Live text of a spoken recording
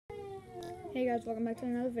Hey guys, welcome back to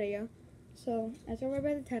another video. So, as I read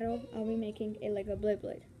by the title, I'll be making a Lego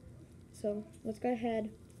Blablade. So, let's go ahead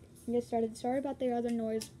and get started. Sorry about the other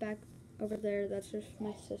noise back over there, that's just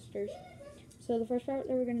my sisters. So, the first part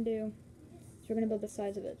that we're going to do is we're going to build the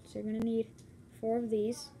size of it. So, you're going to need 4 of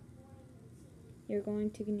these. You're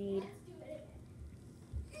going to need,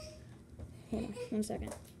 hold on, 1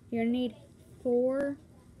 second. You're going to need 4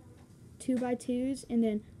 2x2s and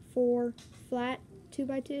then 4 flat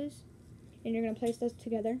 2x2s. And you're going to place those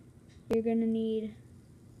together. You're going to need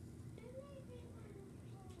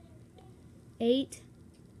 8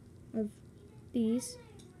 of these.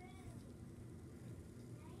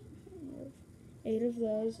 8 of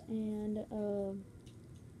those and a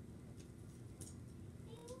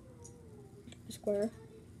square.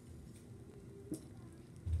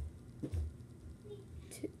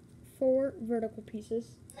 4 vertical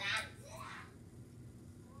pieces.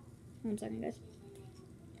 1 second, guys.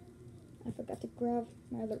 I forgot to grab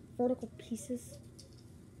my other vertical pieces.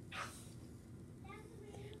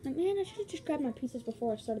 Man, I should have just grabbed my pieces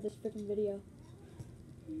before I started this freaking video.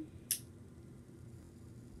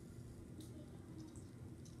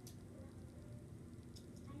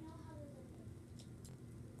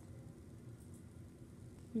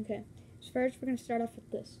 Okay, so first we're going to start off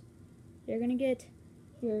with this. You're going to get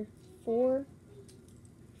your 4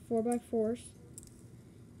 4x4s,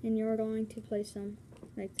 and you're going to place them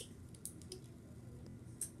like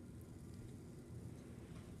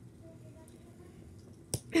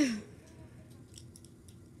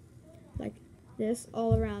like this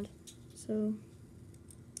all around. So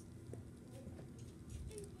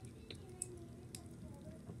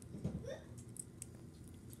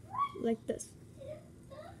like this.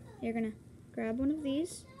 You're gonna grab one of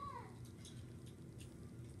these,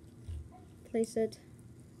 place it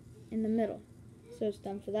in the middle. So it's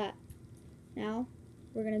done for that. Now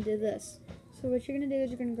we're gonna do this. So what you're gonna do is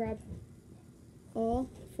you're gonna grab all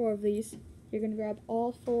 4 of these. You're going to grab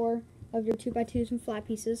all 4 of your 2x2s and flat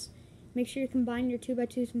pieces. Make sure you combine your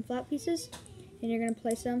 2x2s and flat pieces, and you're going to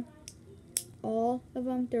place them, all of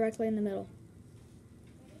them, directly in the middle.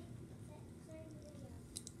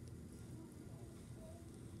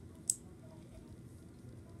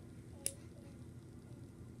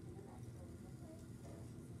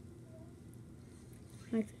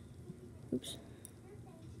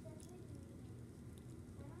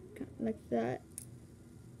 Like that.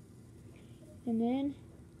 And then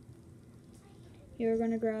you're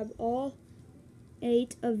going to grab all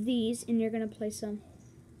 8 of these and you're going to place them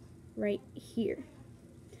right here.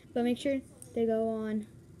 But make sure they go on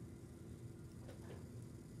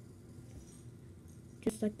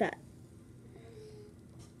just like that.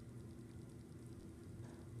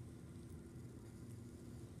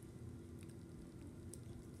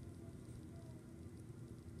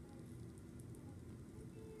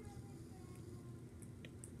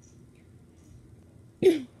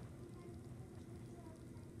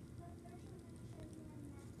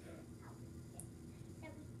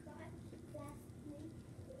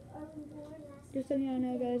 Just so y'all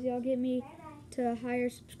know, guys, y'all get me to higher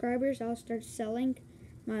subscribers, I'll start selling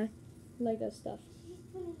my Lego stuff.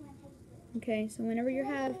 Okay, so whenever you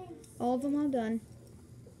have all of them all done,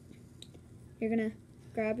 you're gonna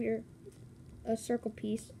grab a circle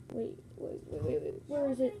piece. Wait, where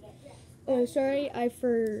is it? Oh, sorry, I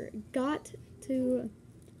forgot to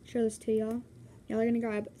show this to y'all. Y'all are gonna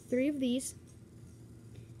grab 3 of these.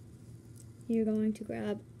 You're going to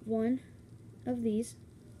grab 1 of these.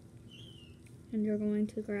 And you're going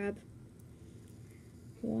to grab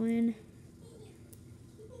 1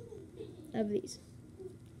 of these.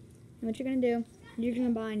 And what you're going to do, you're going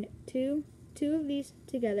to bind two of these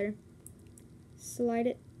together, slide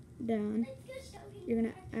it down. You're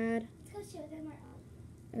going to add,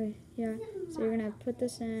 yeah, so you're going to put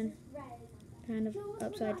this in kind of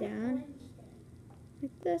upside down,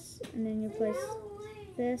 like this, and then you place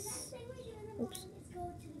this, oops,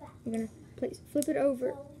 you're going to flip it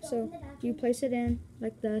over, so you place it in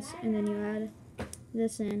like this, and then you add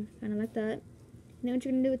this in, kind of like that. And then what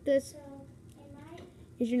you're going to do with this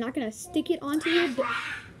is you're not going to stick it onto your,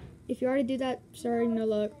 if you already do that, sorry, no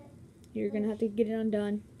luck. You're going to have to get it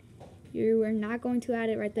undone. You are not going to add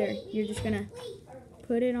it right there. You're just going to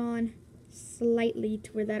put it on slightly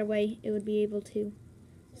to where that way it would be able to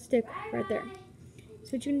stick right there.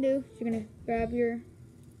 So what you're going to do is you're going to grab your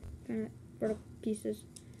kind of vertical pieces,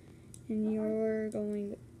 and you're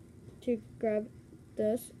going to grab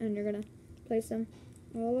this and you're going to place them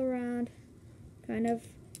all around, kind of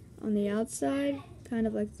on the outside, kind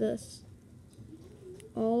of like this.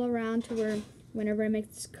 All around to where whenever I make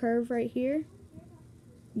this curve right here,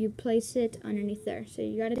 you place it underneath there. So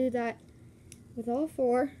you got to do that with all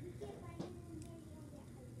four.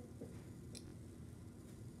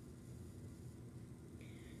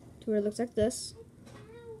 To where it looks like this.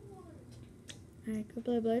 Alright, go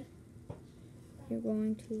Blablade. You're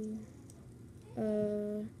going to,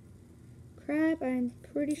 crap, I'm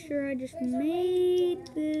pretty sure I just made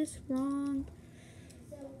this wrong.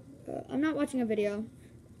 I'm not watching a video.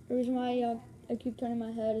 The reason why I keep turning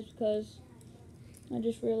my head is because I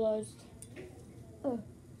just realized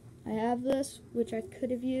I have this, which I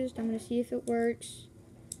could have used. I'm going to see if it works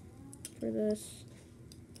for this.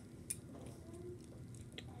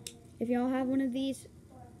 If y'all have one of these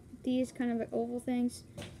kind of like oval things,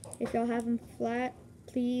 if y'all have them flat,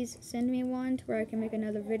 please send me one to where I can make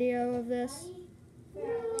another video of this.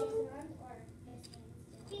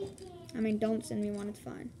 I mean, don't send me one, it's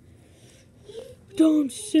fine.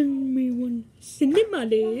 Don't send me one. Send it, my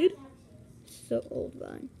dude. So old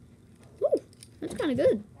vine. Ooh, that's kind of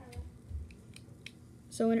good.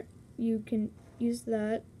 So when you can use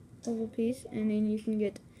that oval piece, and then you can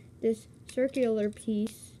get this circular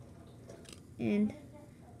piece and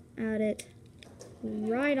add it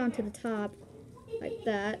right onto the top, like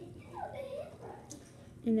that.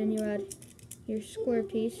 And then you add your square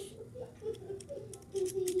piece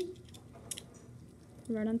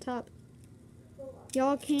right on top.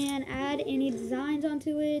 Y'all can add any designs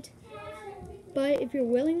onto it, but if you're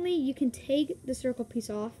willingly, you can take the circle piece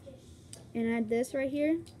off and add this right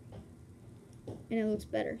here, and it looks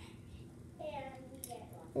better.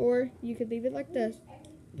 Or you could leave it like this.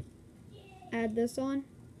 Add this on,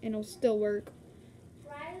 and it'll still work.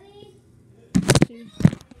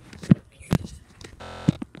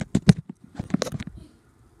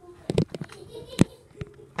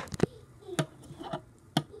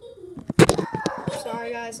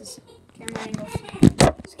 Sorry guys, this camera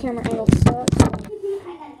angle sucks.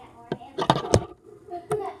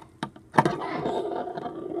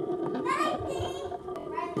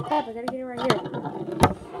 Crap, I gotta get it right here.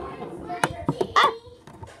 Ah!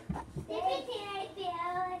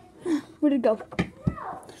 Where'd it go?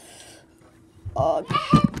 Oh, guys,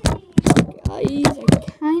 I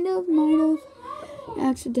kind of might have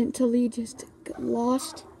accidentally just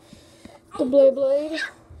lost the Blablade.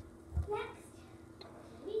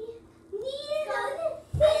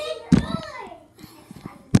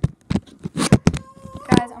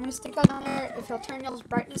 Guys, I'm gonna stick that on there. If y'all turn y'all's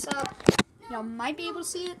brightness up, y'all might be able to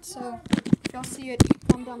see it. So if y'all see it,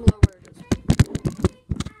 comment down below where it is.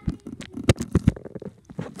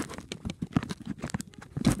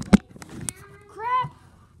 Crap!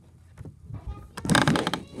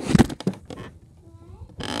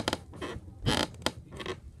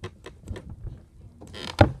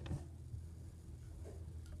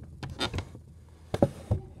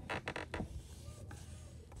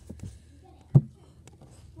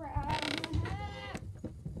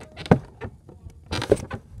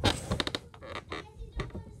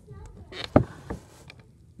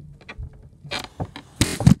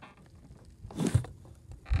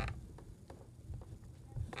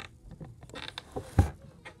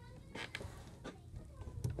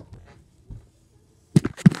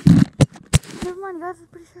 Never mind, guys. I'm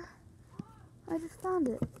pretty sure I just found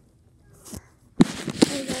it.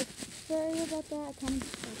 Hey guys, sorry about that. I kind of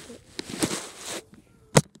just stopped it.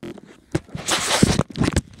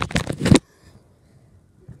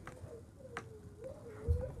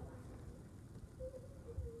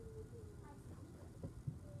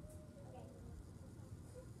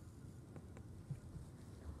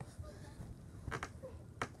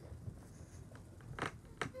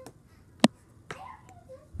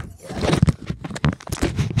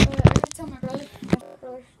 I gotta tell my brother.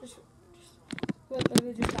 Just what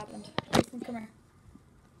literally just happened. Ethan, come here.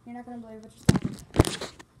 You're not gonna believe what just happened.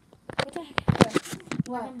 What the heck?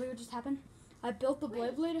 You're not gonna believe what just happened? I built the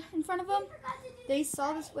Blablade in front of them. They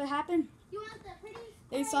saw this, what happened.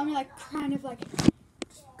 They saw me like kind of like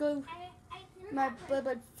go. My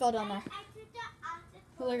Blablade fell down there.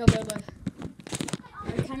 The Lego Blablade.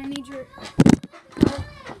 I kind of need your.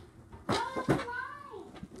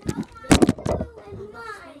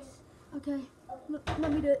 Okay,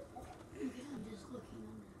 let me do it. Okay, I'm just looking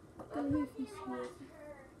under. Let me see it.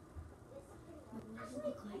 What does it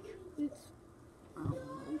look like? It's.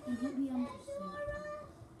 Maybe I'm just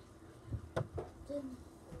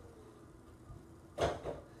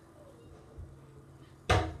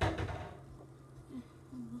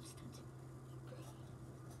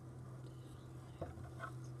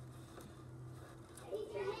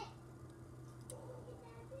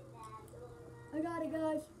I got it,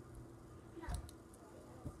 guys.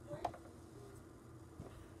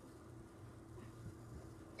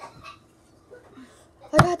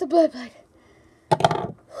 I got the Blablade.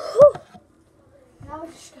 Whew. Now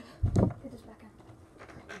we're just gonna put this back in.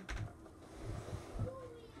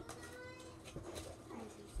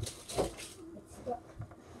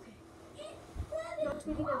 No,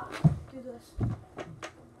 we need to do this.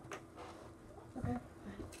 Okay.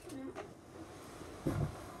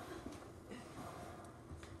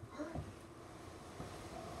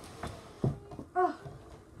 Oh.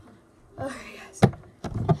 Okay, guys.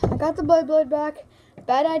 I got the Blade back.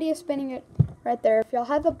 Bad idea spinning it right there. If y'all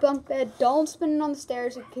have a bunk bed, don't spin it on the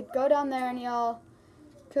stairs. It could go down there and y'all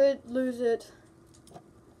could lose it.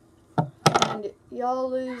 And y'all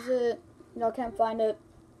lose it. Y'all can't find it.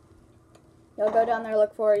 Y'all go down there,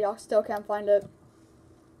 look for it. Y'all still can't find it.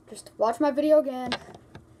 Just watch my video again.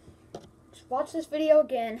 Just watch this video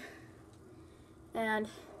again. And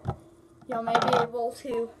y'all may be able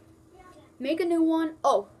to make a new one.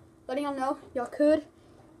 Oh, letting y'all know, y'all could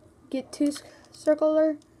get 2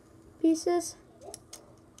 circular pieces.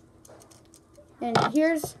 And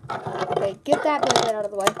here's, okay, get that bit out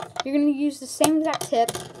of the way. You're going to use the same exact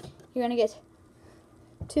tip. You're going to get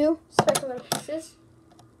 2 circular pieces.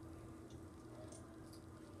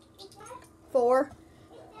 4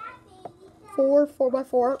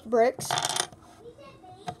 4x4 bricks.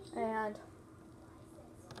 And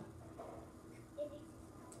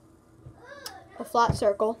a flat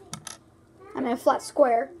circle. I mean a flat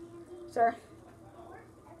square. Sorry.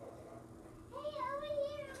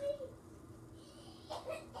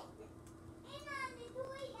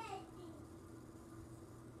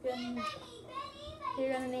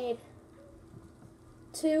 You're gonna need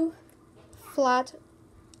 2 flat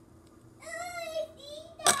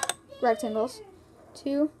rectangles,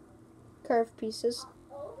 2 curved pieces,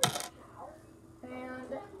 and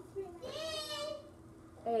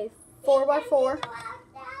a 4x4,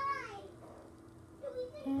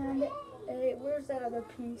 and a, where's that other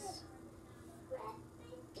piece?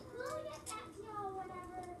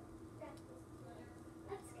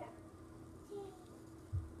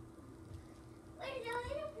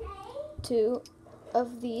 Two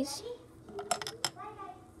of these.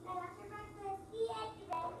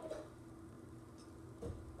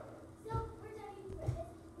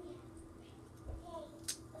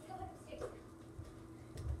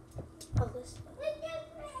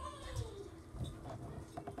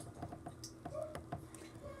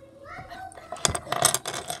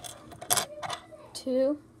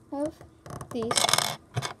 Two of these.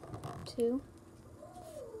 2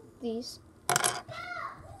 these.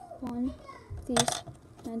 1 these,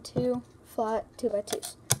 and 2 flat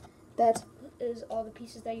 2x2s. That is all the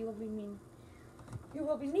pieces that you will be needing.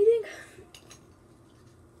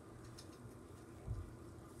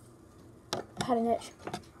 Had an itch.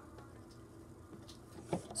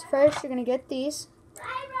 So first, you're gonna get these.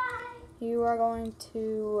 You are going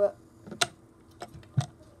to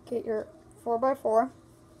get your 4x4.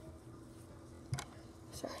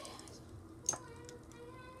 Sorry.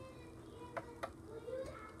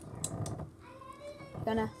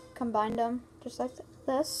 Gonna combine them just like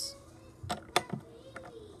this.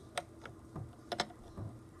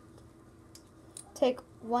 Take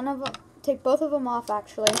both of them off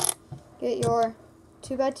actually. Get your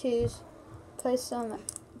 2x2s, place them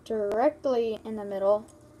directly in the middle.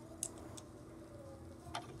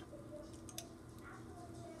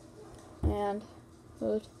 And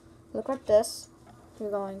look like this.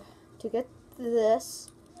 You're going to get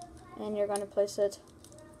this and you're going to place it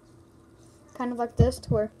kind of like this to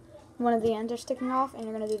where one of the ends are sticking off, and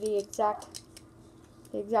you're going to do the exact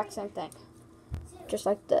same thing. Just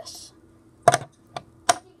like this.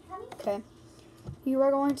 Okay. You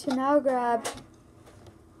are going to now grab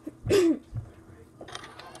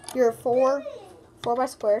your 4x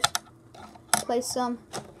squares. Place them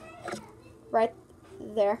right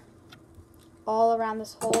there. All around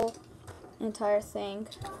this whole entire thing.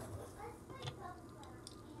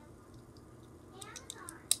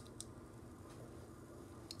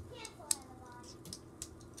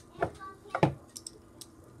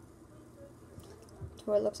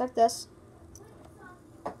 Where it looks like this.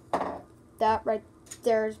 That right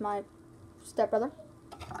there is my stepbrother.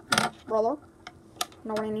 Brother.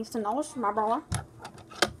 Nobody needs to know. It's my brother.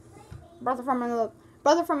 Brother from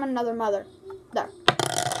another mother. There.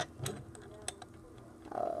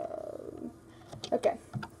 Okay.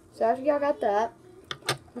 So after y'all got that,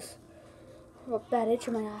 I have a bad itch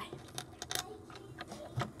in my eye.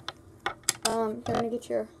 You're gonna get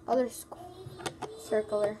your other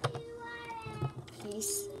circular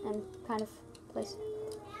piece and kind of place it.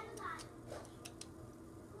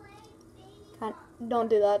 Don't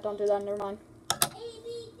do that, never mind.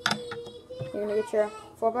 You're gonna get your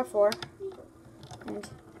 4x4 and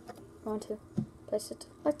going to place it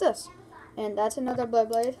like this. And that's another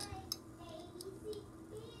Blablade.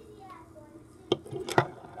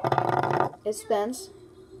 It spins.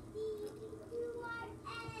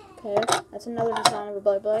 Okay, that's another design of a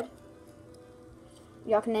Blablade.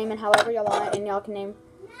 Y'all can name it however y'all want it, and y'all can name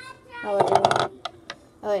however you want it.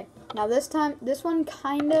 Okay, now this one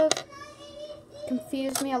kind of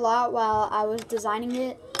confused me a lot while I was designing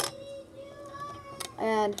it.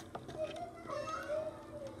 And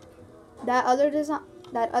that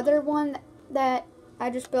other one that I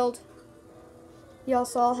just built, y'all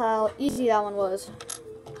saw how easy that one was.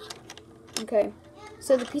 Okay,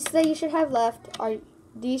 so the pieces that you should have left are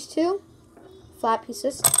these two flat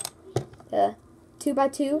pieces, the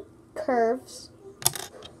 2x2 curves,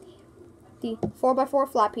 the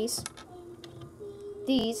 4x4 flat piece,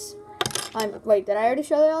 these, wait, did I already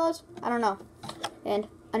show you all those? I don't know, and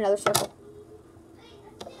another circle.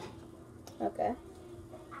 Okay.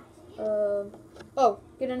 Oh,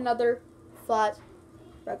 get another flat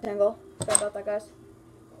rectangle. Sorry about that, guys.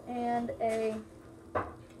 And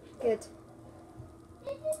get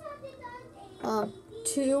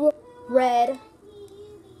 2 red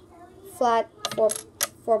flat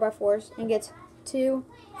 4x4s, and get 2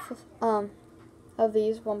 of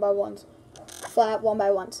these 1x1s, flat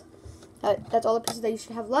 1x1s. That's all the pieces that you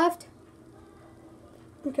should have left.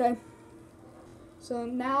 Okay. So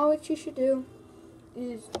now what you should do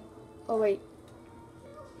is, oh wait,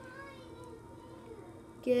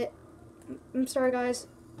 I'm sorry guys,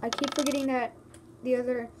 I keep forgetting that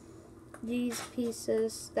these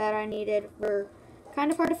pieces that I needed were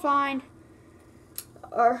kind of hard to find,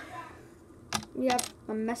 or we have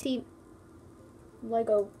a messy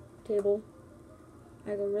Lego table,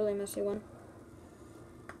 like a really messy one.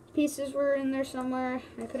 Pieces were in there somewhere,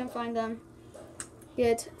 I couldn't find them.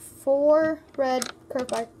 Get 4 red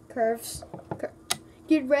curves.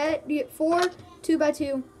 Get 4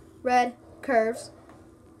 2x2 red curves,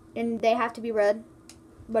 and they have to be red.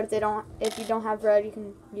 But if you don't have red, you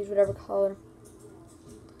can use whatever color.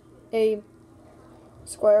 A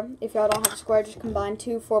square. If y'all don't have a square, just combine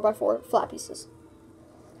 2 4x4 flat pieces.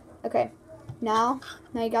 Okay. Now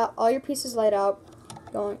you got all your pieces laid out.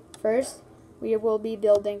 First, we will be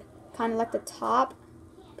building kind of like the top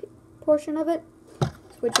portion of it.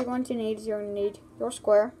 What you're going to need is you're going to need your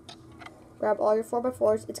square. Grab all your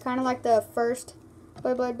 4x4s. It's kind of like the first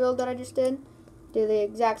Blablade build that I just did. Do the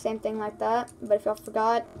exact same thing like that. But if y'all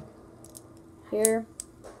forgot, here,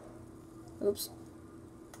 oops,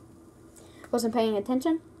 wasn't paying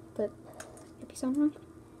attention, but could be something.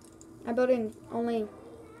 I built in only,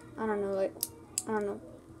 I don't know,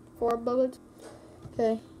 4 Blablades.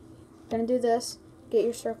 Okay, gonna do this. Get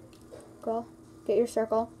your circle,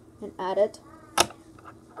 and add it.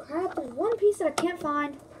 Crap, there's one piece that I can't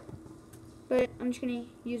find, but I'm just going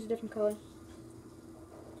to use a different color.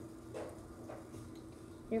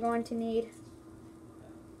 You're going to need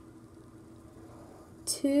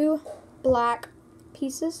 2 black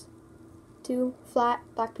pieces, 2 flat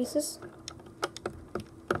black pieces.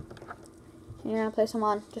 And you're going to place them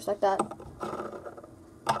on just like that.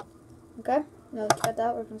 Okay, now let's get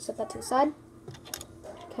that. We're going to set that to the side.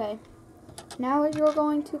 Okay, now what you're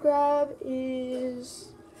going to grab is,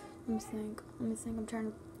 let me think. I'm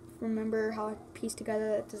trying to remember how I pieced together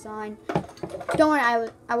that design. Don't worry,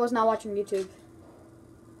 I was not watching YouTube,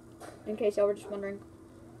 in case y'all were just wondering.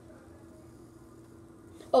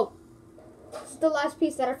 Oh, this is the last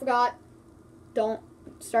piece that I forgot. Don't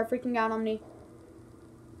start freaking out on me.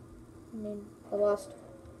 I lost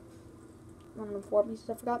 4 pieces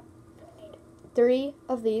I forgot. 3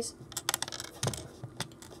 of these.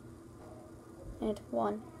 And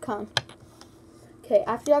 1 cone. Okay,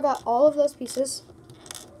 after y'all got all of those pieces,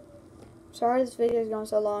 sorry this video is going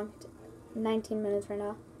so long, it's 19 minutes right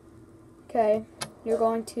now. Okay, you're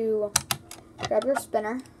going to grab your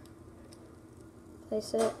spinner,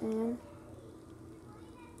 place it in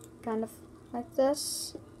kind of like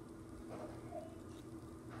this.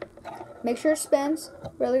 Make sure it spins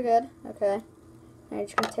really good. Okay, now you're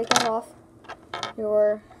just going to take that off.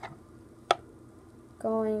 You're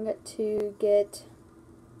going to get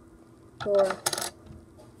your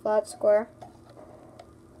flat square,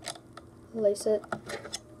 place it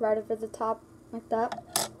right over the top like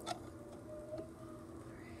that.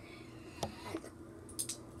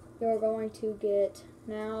 You're going to get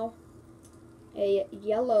now a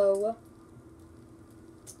yellow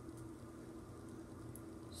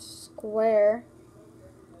square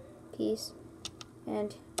piece,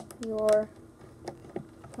 and you're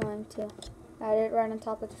going to add it right on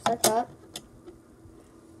top of just like that.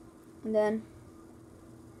 And then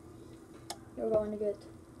you're going to get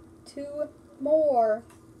 2 more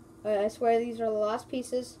I swear these are the last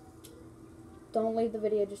pieces. Don't leave the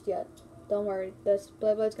video just yet. Don't worry. This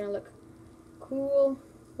Blade's gonna look cool,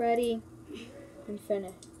 ready, and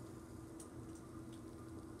finished.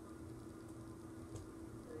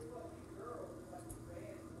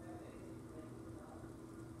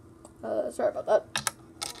 Sorry about that.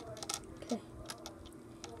 Okay.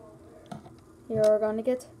 You're going to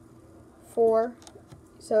get 4.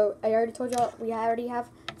 So I already told y'all we already have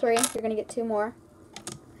 3. You're going to get 2 more.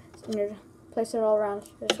 So you're going to place it all around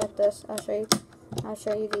just like this. I'll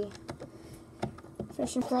show you the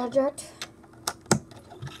finishing project.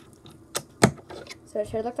 So it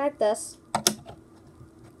should look like this.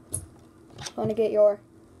 Going to get your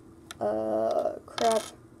crap.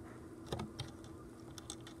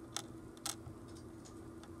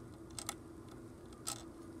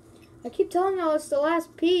 I keep telling y'all it's the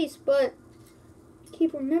last piece, but I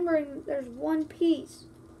keep remembering there's one piece.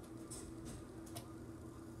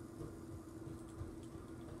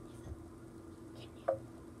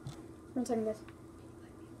 One second, guys.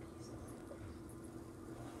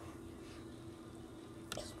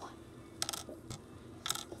 Just one.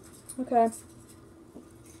 Okay.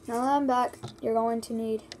 Now that I'm back, you're going to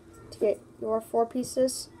need to get your 4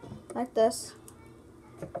 pieces like this.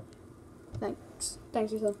 Thanks,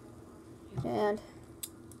 Ethan. And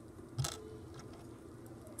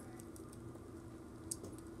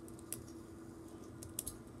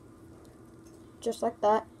just like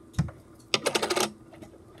that.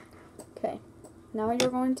 Okay, now what you're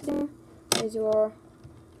going to do is you're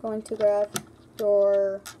going to grab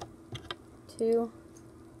your 2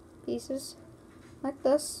 pieces like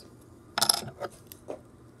this.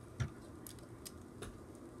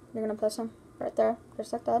 You're going to place them right there,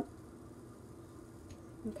 just like that.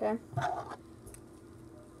 Okay.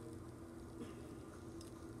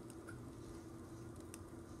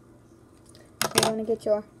 You're going to get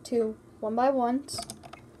your 2 1x1s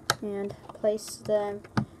and place them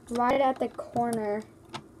right at the corner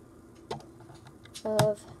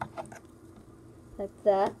of like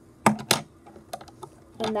that.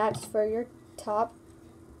 And that's for your top.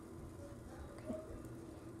 Okay.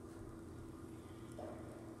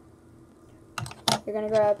 You're going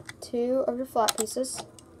to grab 2 of your flat pieces.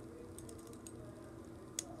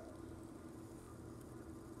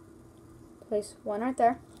 Place one right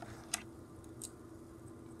there.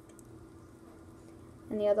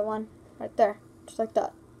 And the other one right there. Just like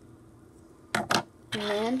that. And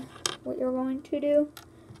then what you're going to do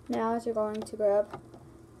now is you're going to grab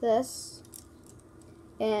this.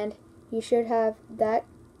 And you should have that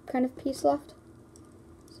kind of piece left.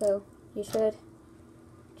 So you should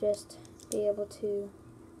just be able to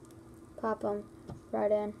pop them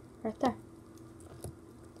right in right there.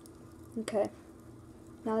 Okay.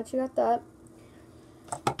 Now that you got that,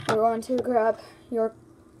 you're going to grab your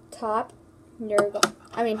top. Not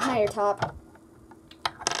your top.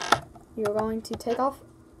 You're going to take off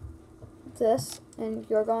this, and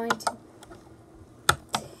you're going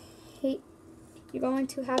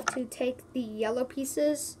to have to take the yellow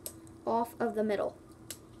pieces off of the middle.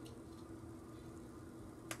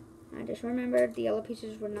 I just remembered the yellow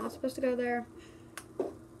pieces were not supposed to go there.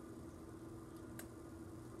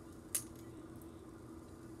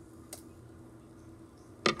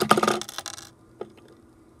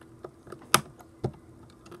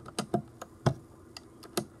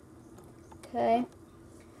 Okay,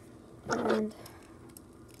 and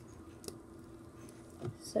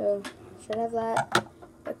so should have that.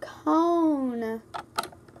 The cone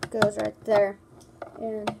goes right there,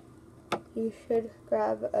 and you should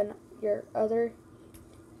grab another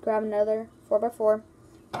 4x4.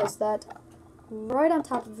 Place that right on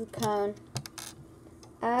top of the cone.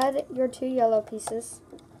 Add your 2 yellow pieces.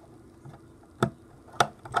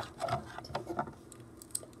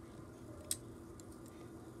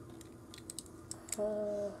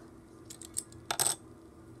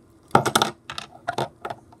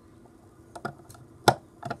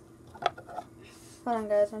 Hold on,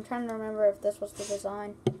 guys. I'm trying to remember if this was the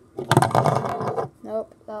design.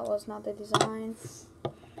 Nope, that was not the design.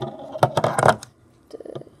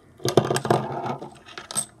 Okay.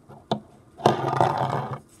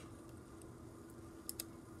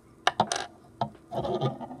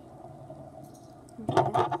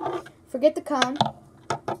 Forget the cone.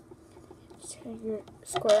 Just your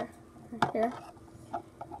square right here.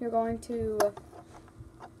 You're going to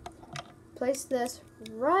place this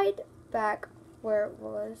right back where it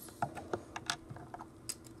was.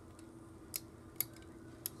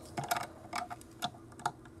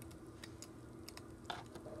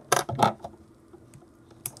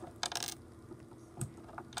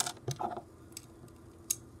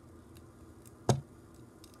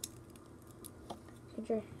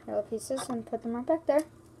 your yellow pieces and put them right back there.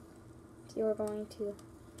 So you're going to,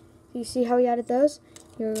 you see how we added those?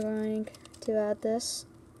 You're going to add this,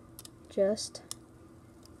 just,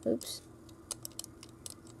 oops.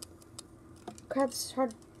 Crap, this is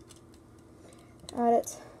hard. Add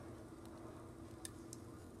it.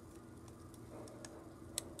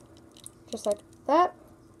 Just like that.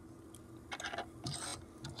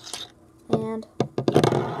 And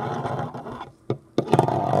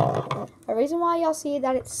the reason why y'all see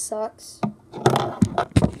that it sucks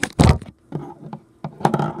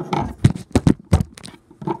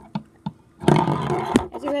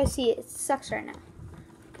as you guys see, it sucks right now.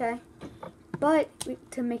 Okay? But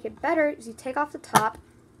to make it better is you take off the top.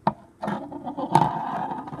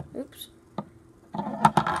 Oops.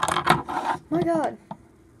 My god.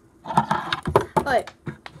 Alright.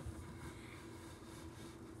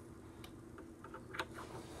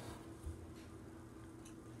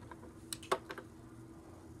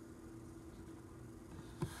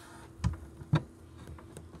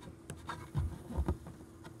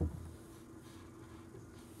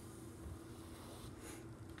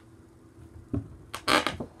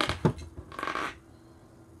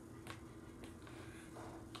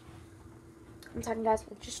 I'm talking, guys,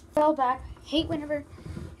 it just fell back. I hate whenever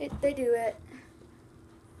they do it.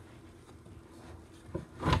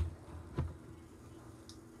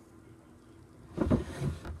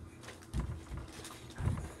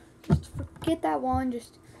 Just forget that one.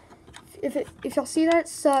 Just if y'all see that it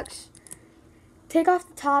sucks, take off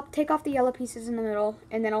the top, take off the yellow pieces in the middle,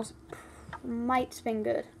 and then also might spin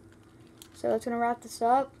good. So that's gonna wrap this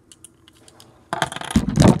up.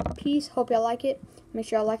 Peace. Hope y'all like it. Make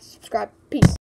sure y'all like and subscribe. Peace.